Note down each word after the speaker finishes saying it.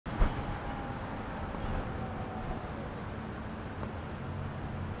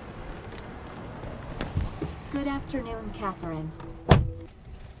Good afternoon, Catherine.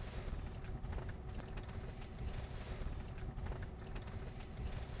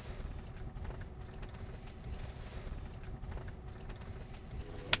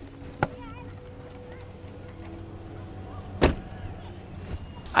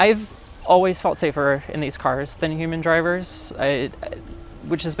 I've always felt safer in these cars than human drivers,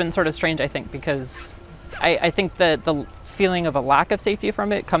 which has been sort of strange, I think, because I think that the feeling of a lack of safety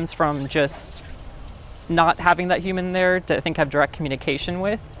from it comes from just not having that human there to, I think, have direct communication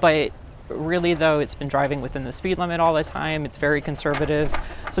with. But really, though, it's been driving within the speed limit all the time. It's very conservative,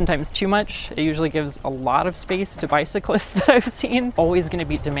 sometimes too much. It usually gives a lot of space to bicyclists that I've seen. Always going to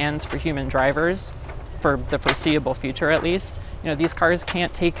be demands for human drivers, for the foreseeable future at least. You know, these cars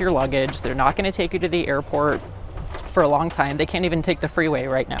can't take your luggage. They're not going to take you to the airport for a long time. They can't even take the freeway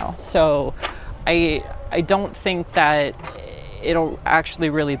right now. So I don't think that it'll actually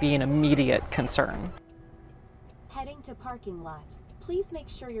really be an immediate concern. Heading to parking lot. Please make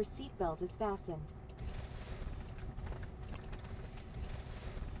sure your seatbelt is fastened.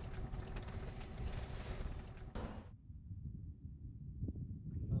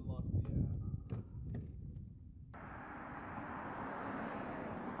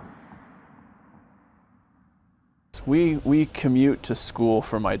 We commute to school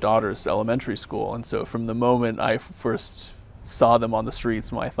for my daughter's elementary school, and so from the moment I first saw them on the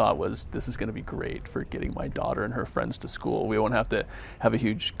streets, my thought was, this is going to be great for getting my daughter and her friends to school. We won't have to have a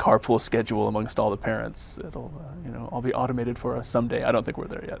huge carpool schedule amongst all the parents. It'll, all be automated for us someday. I don't think we're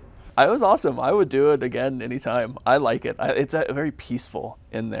there yet. It was awesome. I would do it again anytime. I like it. It's very peaceful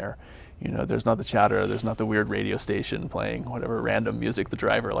in there. You know, there's not the chatter, there's not the weird radio station playing whatever random music the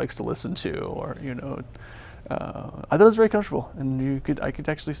driver likes to listen to, or, I thought it was very comfortable, and I could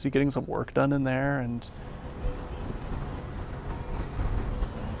actually see getting some work done in there, and